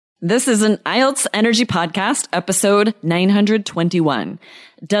This is an IELTS Energy Podcast, episode 921.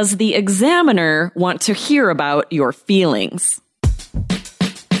 Does the examiner want to hear about your feelings?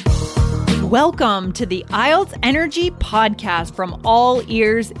 Welcome to the IELTS Energy Podcast from All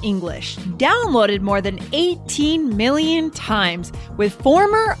Ears English, downloaded more than 18 million times with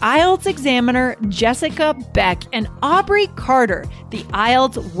former IELTS examiner Jessica Beck and Aubrey Carter, the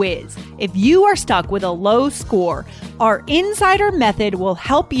IELTS whiz. If you are stuck with a low score, our insider method will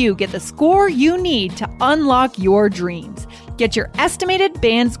help you get the score you need to unlock your dreams. Get your estimated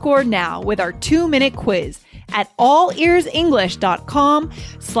band score now with our 2-minute quiz at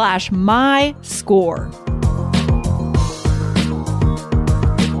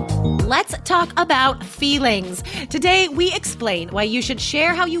allearsenglish.com/myscore. Let's talk about feelings. Today, we explain why you should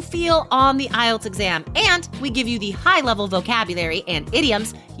share how you feel on the IELTS exam, and we give you the high-level vocabulary and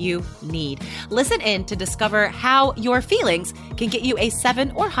idioms you need. Listen in to discover how your feelings can get you a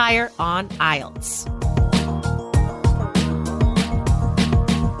 7 or higher on IELTS.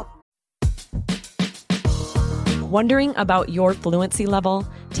 Wondering about your fluency level?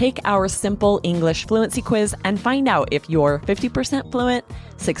 Take our simple English fluency quiz and find out if you're 50% fluent,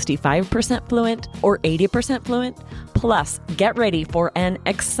 65% fluent, or 80% fluent. Plus, get ready for an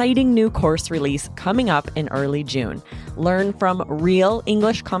exciting new course release coming up in early June. Learn from real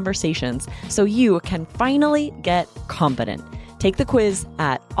English conversations so you can finally get confident. Take the quiz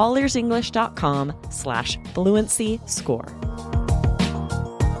at allearsenglish.com/fluency score.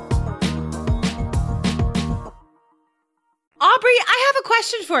 Aubrey, I have a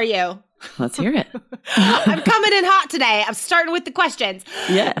question for you. Let's hear it. I'm coming in hot today. I'm starting with the questions.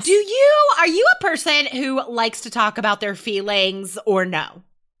 Yes. Are you a person who likes to talk about their feelings or no?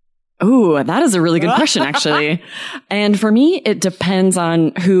 Oh, that is a really good question, actually. And for me, it depends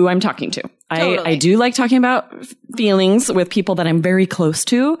on who I'm talking to. Totally. I do like talking about feelings with people that I'm very close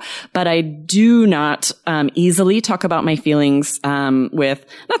to, but I do not easily talk about my feelings with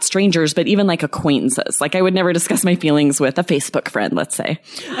not strangers, but even like acquaintances. Like I would never discuss my feelings with a Facebook friend, let's say.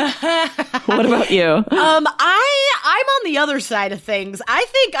 What about you? I'm on the other side of things. I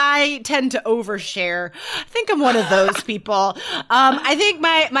think I tend to overshare. I think I'm one of those people. I think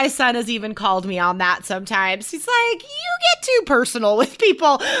my son has even called me on that sometimes. He's like, you get too personal with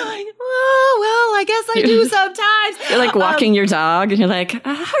people. I'm like, oh, well, I guess I do sometimes. You're like walking your dog and you're like,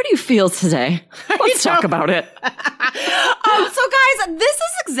 how do you feel today? Let's talk about it. So guys, this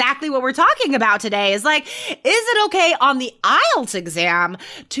is exactly what we're talking about today is like, is it okay on the IELTS exam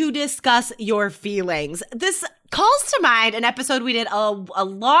to discuss your feelings? This calls to mind an episode we did a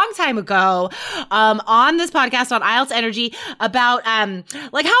long time ago on this podcast on IELTS Energy about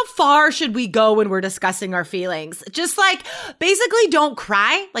like how far should we go when we're discussing our feelings? Just like basically don't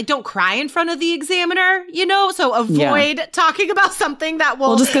cry. Like don't cry in front of the examiner, you know? So avoid talking about something that will...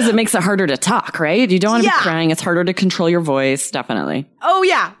 Well, just because it makes it harder to talk, right? You don't want to be crying. It's harder to control your voice, definitely. Oh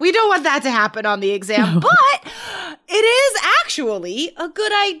yeah, we don't want that to happen on the exam, but it is actually a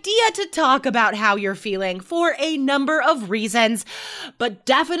good idea to talk about how you're feeling for a number of reasons, but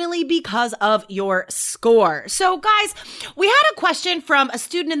definitely because of your score. So guys, we had a question from a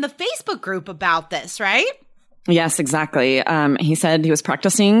student in the Facebook group about this, right? Yes, exactly. He said he was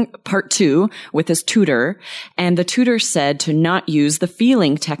practicing part 2 with his tutor, and the tutor said to not use the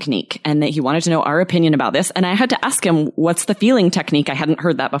feeling technique, and that he wanted to know our opinion about this. And I had to ask him, what's the feeling technique? I hadn't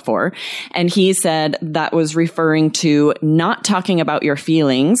heard that before. And he said that was referring to not talking about your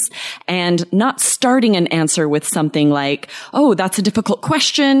feelings and not starting an answer with something like, oh, that's a difficult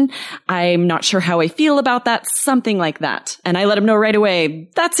question. I'm not sure how I feel about that. Something like that. And I let him know right away,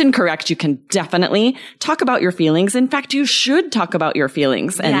 that's incorrect. You can definitely talk about your feelings. In fact, you should talk about your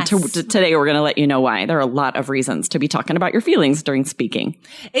feelings. And today we're going to let you know why. There are a lot of reasons to be talking about your feelings during speaking.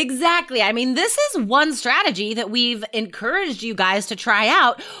 Exactly. I mean, this is one strategy that we've encouraged you guys to try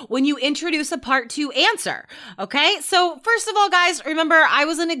out when you introduce a part 2 answer. Okay. So first of all, guys, remember I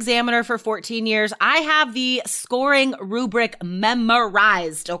was an examiner for 14 years. I have the scoring rubric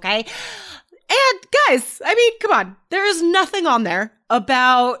memorized. Okay. And guys, I mean, come on. There is nothing on there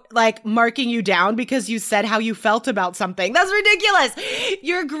about like marking you down because you said how you felt about something. That's ridiculous.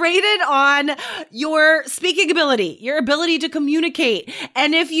 You're graded on your speaking ability, your ability to communicate.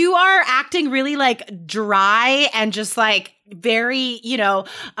 And if you are acting really like dry and just like very,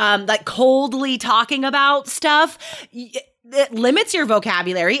 like coldly talking about stuff, it limits your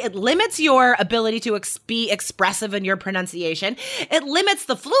vocabulary. It limits your ability to be expressive in your pronunciation. It limits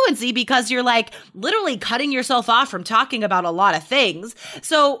the fluency because you're like literally cutting yourself off from talking about a lot of things.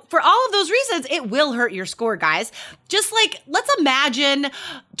 So for all of those reasons, it will hurt your score, guys. Just like, let's imagine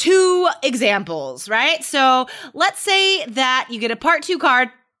 2 examples, right? So let's say that you get a part 2 card.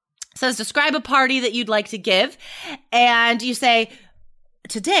 says, describe a party that you'd like to give. And you say,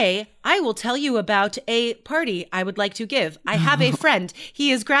 today, I will tell you about a party I would like to give. I have a friend.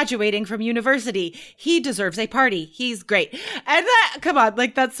 He is graduating from university. He deserves a party. He's great. And that, come on,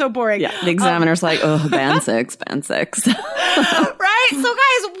 like that's so boring. Yeah, the examiner's like, oh, band six. Right? So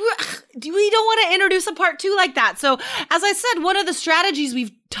guys, we don't want to introduce a part 2 like that. So as I said, one of the strategies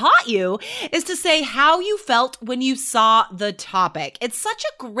we've taught you is to say how you felt when you saw the topic. It's such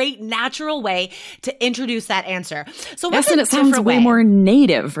a great natural way to introduce that answer. So yes, and it sounds way more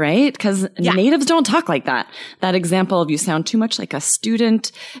native, right? Because natives don't talk like that. That example of you sound too much like a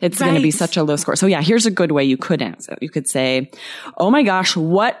student, it's going to be such a low score. So yeah, here's a good way you could answer. You could say, oh my gosh,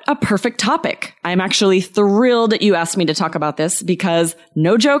 what a perfect topic. I'm actually thrilled that you asked me to talk about this because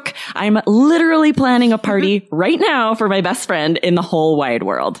no joke, I'm literally planning a party right now for my best friend in the whole wide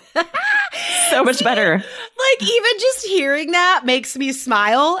world. So much better. Like even just hearing that makes me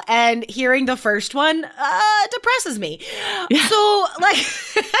smile, and hearing the first one depresses me. Yeah. So like,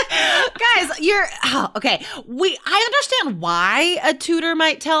 guys, okay. I understand why a tutor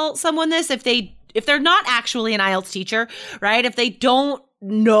might tell someone this if they're not actually an IELTS teacher, right? If they don't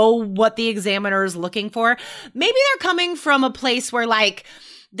know what the examiner is looking for, maybe they're coming from a place where like,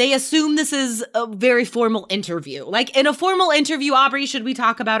 they assume this is a very formal interview. Like in a formal interview, Aubrey, should we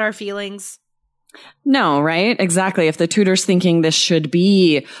talk about our feelings? No, right? Exactly. If the tutor's thinking this should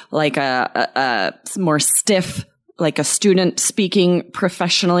be like a more stiff, like a student speaking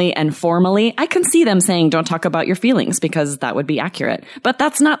professionally and formally, I can see them saying, don't talk about your feelings, because that would be accurate. But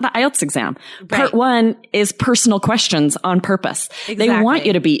that's not the IELTS exam. Right. Part 1 is personal questions on purpose. Exactly. They want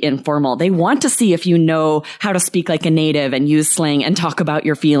you to be informal. They want to see if you know how to speak like a native and use slang and talk about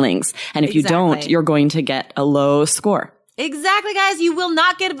your feelings. And if you don't, you're going to get a low score. Exactly, guys. You will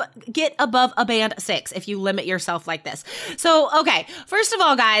not get above a band 6 if you limit yourself like this. So, okay. First of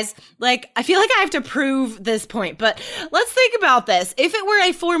all, guys, like, I feel like I have to prove this point, but let's think about this. If it were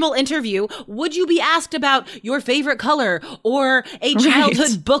a formal interview, would you be asked about your favorite color or a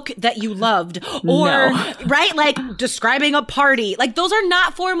childhood book that you loved or, right? Like describing a party. Like those are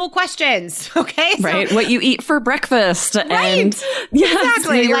not formal questions. Okay. So, right. What you eat for breakfast. Right. And yes,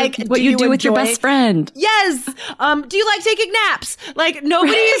 exactly. Like what you do with your best friend. Yes. Do you like taking naps? Like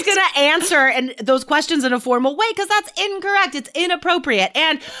nobody is going to answer those questions in a formal way because that's incorrect. It's inappropriate.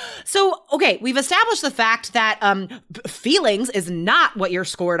 And so, okay, we've established the fact that feelings is not what you're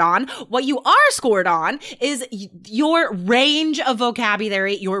scored on. What you are scored on is your range of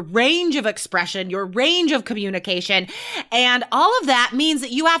vocabulary, your range of expression, your range of communication. And all of that means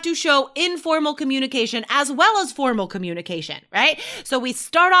that you have to show informal communication as well as formal communication, right? So we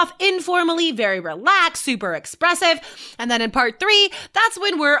start off informally, very relaxed, super expressive. And then in part 3, that's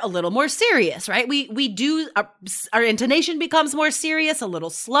when we're a little more serious, right? We do, our intonation becomes more serious, a little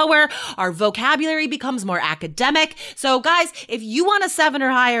slower. Our vocabulary becomes more academic. So guys, if you want a 7 or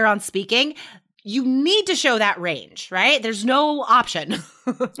higher on speaking, you need to show that range, right? There's no option.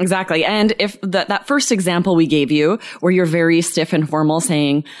 Exactly. And if that first example we gave you, where you're very stiff and formal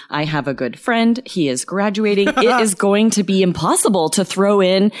saying, I have a good friend, he is graduating, it is going to be impossible to throw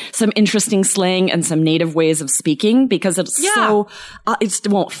in some interesting slang and some native ways of speaking because it's it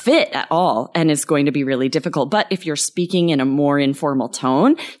won't fit at all. And it's going to be really difficult. But if you're speaking in a more informal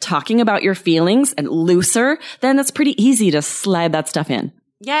tone, talking about your feelings and looser, then it's pretty easy to slide that stuff in.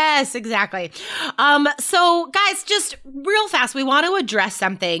 Yes, exactly. So guys, just real fast, we want to address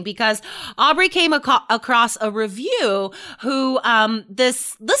something because Aubrey came across a review who,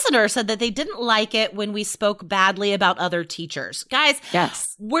 this listener said that they didn't like it when we spoke badly about other teachers. Guys,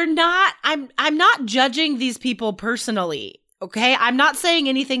 yes, I'm not judging these people personally. Okay, I'm not saying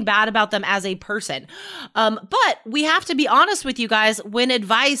anything bad about them as a person. But we have to be honest with you guys when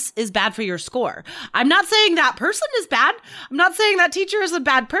advice is bad for your score. I'm not saying that person is bad. I'm not saying that teacher is a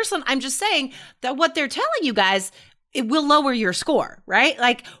bad person. I'm just saying that what they're telling you guys, it will lower your score, right?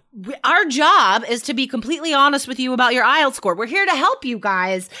 Like our job is to be completely honest with you about your IELTS score. We're here to help you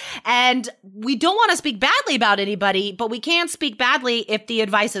guys. And we don't want to speak badly about anybody, but we can speak badly if the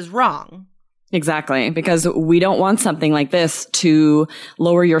advice is wrong. Exactly, because we don't want something like this to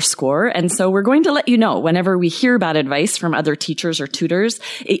lower your score. And so we're going to let you know whenever we hear bad advice from other teachers or tutors,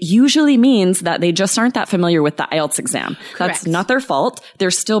 it usually means that they just aren't that familiar with the IELTS exam. Correct. That's not their fault.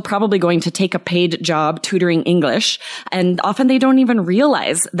 They're still probably going to take a paid job tutoring English. And often they don't even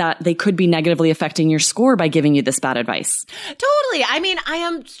realize that they could be negatively affecting your score by giving you this bad advice. Totally. I mean, I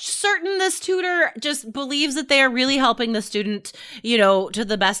am certain this tutor just believes that they are really helping the student, to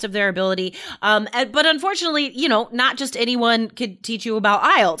the best of their ability. But unfortunately, not just anyone could teach you about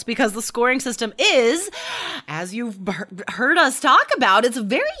IELTS, because the scoring system is, as you've heard us talk about, it's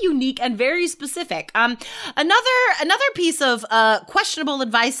very unique and very specific. Another piece of questionable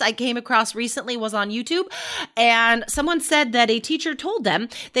advice I came across recently was on YouTube, and someone said that a teacher told them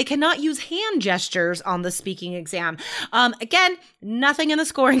they cannot use hand gestures on the speaking exam. Again, nothing in the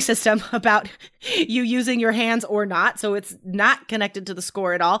scoring system about you using your hands or not, so it's not connected to the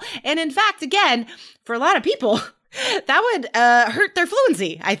score at all. And in fact, again, for a lot of people, that would hurt their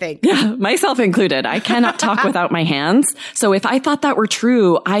fluency, I think. Yeah, myself included. I cannot talk without my hands. So if I thought that were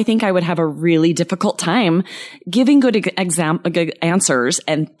true, I think I would have a really difficult time giving good answers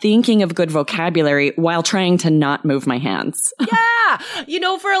and thinking of good vocabulary while trying to not move my hands. Yeah.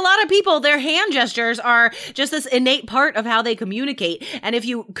 For a lot of people, their hand gestures are just this innate part of how they communicate. And if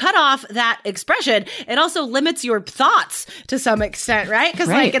you cut off that expression, it also limits your thoughts to some extent, right? Because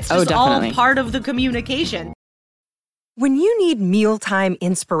it's just all part of the communication. When you need mealtime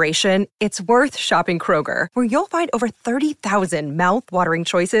inspiration, it's worth shopping Kroger, where you'll find over 30,000 mouth-watering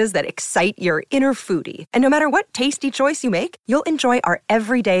choices that excite your inner foodie. And no matter what tasty choice you make, you'll enjoy our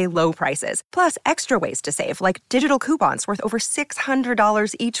everyday low prices, plus extra ways to save, like digital coupons worth over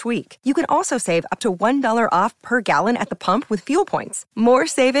 $600 each week. You can also save up to $1 off per gallon at the pump with fuel points. More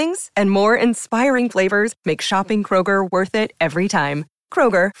savings and more inspiring flavors make shopping Kroger worth it every time.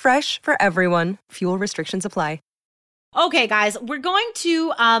 Kroger, fresh for everyone. Fuel restrictions apply. Okay, guys, we're going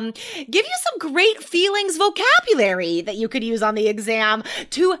to give you some great feelings vocabulary that you could use on the exam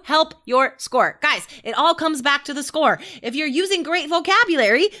to help your score. Guys, it all comes back to the score. If you're using great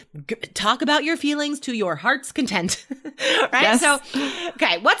vocabulary, talk about your feelings to your heart's content. Right? Yes. So,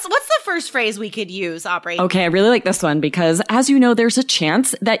 okay, what's the first phrase we could use, Aubrey? Okay, I really like this one because, as you know, there's a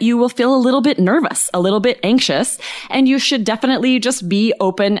chance that you will feel a little bit nervous, a little bit anxious, and you should definitely just be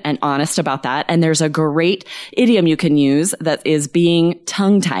open and honest about that. And there's a great idiom you can use that is being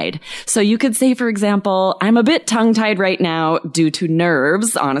tongue-tied. So you could say, for example, I'm a bit tongue-tied right now due to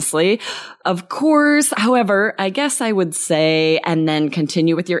nerves, honestly. Of course, however, I guess I would say, and then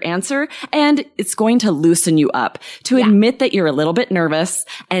continue with your answer, and it's going to loosen you up to admit that you're a little bit nervous,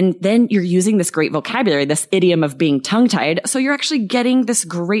 and then you're using this great vocabulary, this idiom of being tongue-tied, so you're actually getting this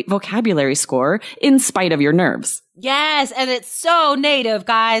great vocabulary score in spite of your nerves. Yes, and it's so native,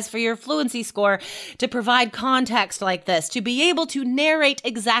 guys, for your fluency score to provide context like this, to be able to narrate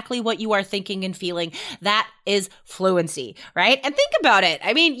exactly what you are thinking and feeling. That is fluency, right? And think about it.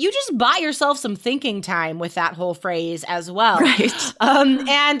 I mean, you just bought yourself some thinking time with that whole phrase as well. Right.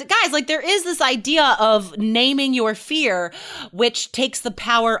 And guys, there is this idea of naming your fear, which takes the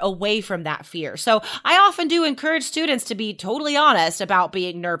power away from that fear. So I often do encourage students to be totally honest about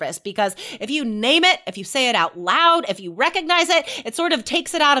being nervous, because if you name it, if you say it out loud, if you recognize it, it sort of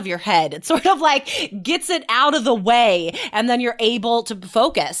takes it out of your head. It sort of gets it out of the way, and then you're able to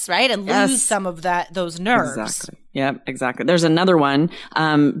focus, right? And lose some of those nerves. Exactly. Yeah, exactly. There's another one,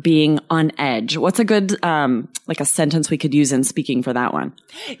 being on edge. What's a good, a sentence we could use in speaking for that one?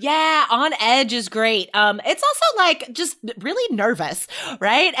 Yeah, on edge is great. It's also just really nervous,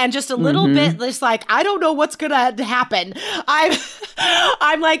 right? And just a little bit just I don't know what's gonna happen.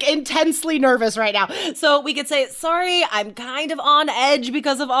 I'm intensely nervous right now. So we could say, sorry, I'm kind of on edge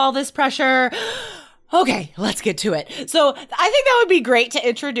because of all this pressure. Okay, let's get to it. So I think that would be great to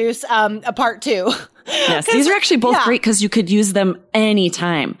introduce a part two. Yes, these are actually both great because you could use them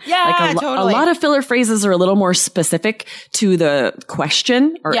anytime. Yeah, totally. A lot of filler phrases are a little more specific to the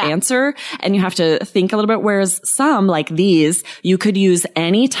question or answer, and you have to think a little bit, whereas some, like these, you could use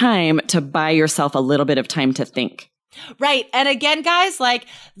anytime to buy yourself a little bit of time to think. Right. And again, guys,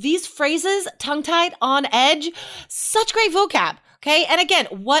 these phrases, tongue-tied, on edge, such great vocab. Okay. And again,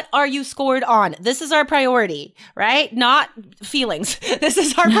 what are you scored on? This is our priority, right? Not feelings. This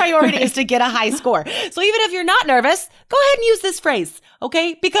is our priority is to get a high score. So even if you're not nervous, go ahead and use this phrase.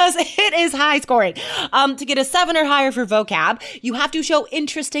 Okay. Because it is high scoring. To get a 7 or higher for vocab, you have to show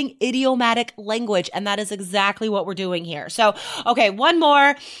interesting idiomatic language. And that is exactly what we're doing here. So, okay. One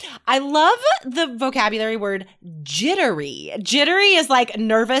more. I love the vocabulary word jittery. Jittery is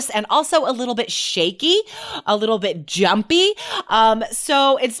nervous and also a little bit shaky, a little bit jumpy.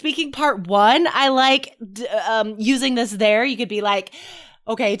 So in speaking part 1, I like using this there. You could be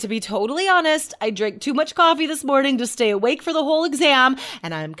okay, to be totally honest, I drank too much coffee this morning to stay awake for the whole exam,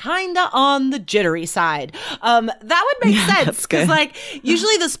 and I'm kind of on the jittery side. That would make sense because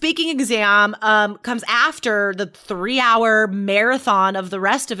usually the speaking exam comes after the 3-hour marathon of the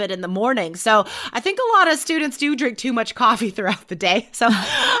rest of it in the morning. So I think a lot of students do drink too much coffee throughout the day. So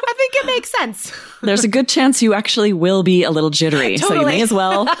I think it makes sense. there's a good chance you actually will be a little jittery. Totally. So you may as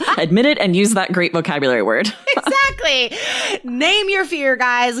well admit it and use that great vocabulary word. Exactly. Name your fear,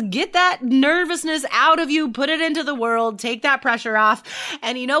 guys. Get that nervousness out of you. Put it into the world. Take that pressure off.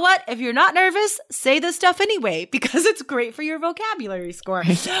 And you know what? If you're not nervous, say this stuff anyway, because it's great for your vocabulary score.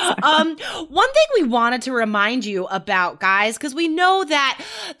 One thing we wanted to remind you about, guys, because we know that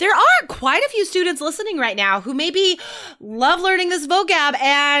there are quite a few students listening right now who maybe love learning this vocab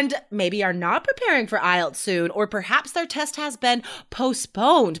and maybe are not preparing for IELTS soon, or perhaps their test has been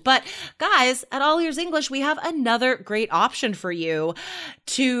postponed. But guys, at All Ears English, we have another great option for you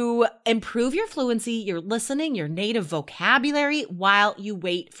to improve your fluency, your listening, your native vocabulary while you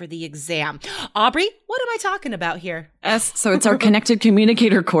wait for the exam. Aubrey, what am I talking about here? Yes, so it's our Connected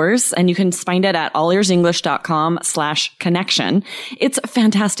Communicator course, and you can find it at allearsenglish.com/connection. It's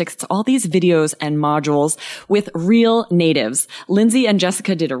fantastic. It's all these videos and modules with real natives. Lindsay and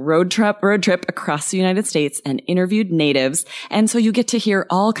Jessica did a road trip across the United States and interviewed natives. And so you get to hear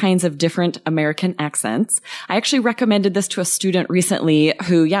all kinds of different American accents. I actually recommended this to a student recently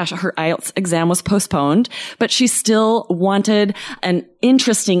who, her IELTS exam was postponed, but she still wanted an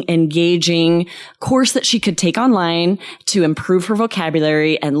interesting, engaging course that she could take online to improve her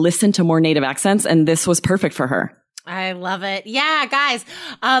vocabulary and listen to more native accents. And this was perfect for her. I love it. Yeah, guys.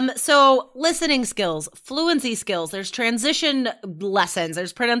 So listening skills, fluency skills, there's transition lessons,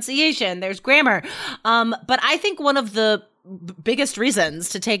 there's pronunciation, there's grammar. But I think one of the biggest reasons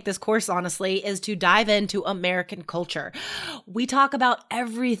to take this course, honestly, is to dive into American culture. We talk about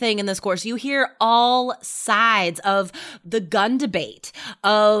everything in this course. You hear all sides of the gun debate,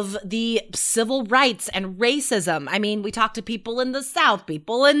 of the civil rights and racism. I mean, we talk to people in the South,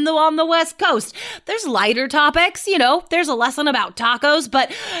 people on the West Coast. There's lighter topics, there's a lesson about tacos,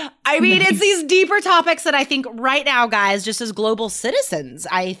 but I mean, it's these deeper topics that I think right now, guys, just as global citizens,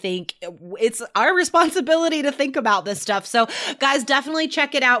 I think it's our responsibility to think about this stuff. So guys, definitely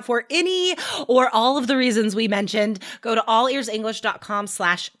check it out for any or all of the reasons we mentioned. Go to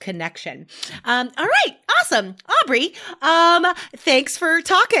allearsenglish.com/connection. All right. Awesome. Aubrey, thanks for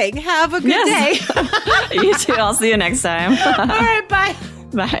talking. Have a good day. You too. I'll see you next time. All right. Bye.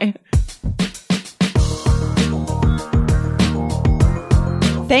 Bye.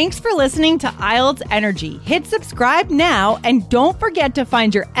 Thanks for listening to IELTS Energy. Hit subscribe now and don't forget to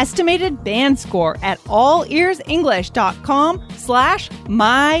find your estimated band score at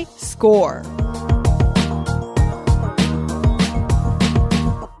allearsenglish.com/myscore.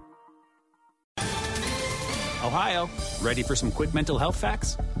 Ohio, ready for some quick mental health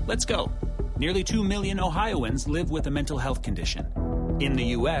facts? Let's go. Nearly 2 million Ohioans live with a mental health condition. In the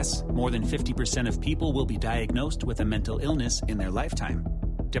U.S., more than 50% of people will be diagnosed with a mental illness in their lifetime.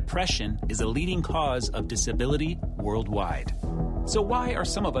 Depression is a leading cause of disability worldwide. So why are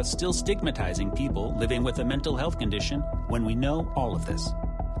some of us still stigmatizing people living with a mental health condition when we know all of this?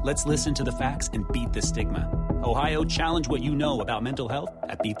 Let's listen to the facts and beat the stigma. Ohio, challenge what you know about mental health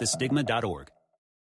at beatthestigma.org.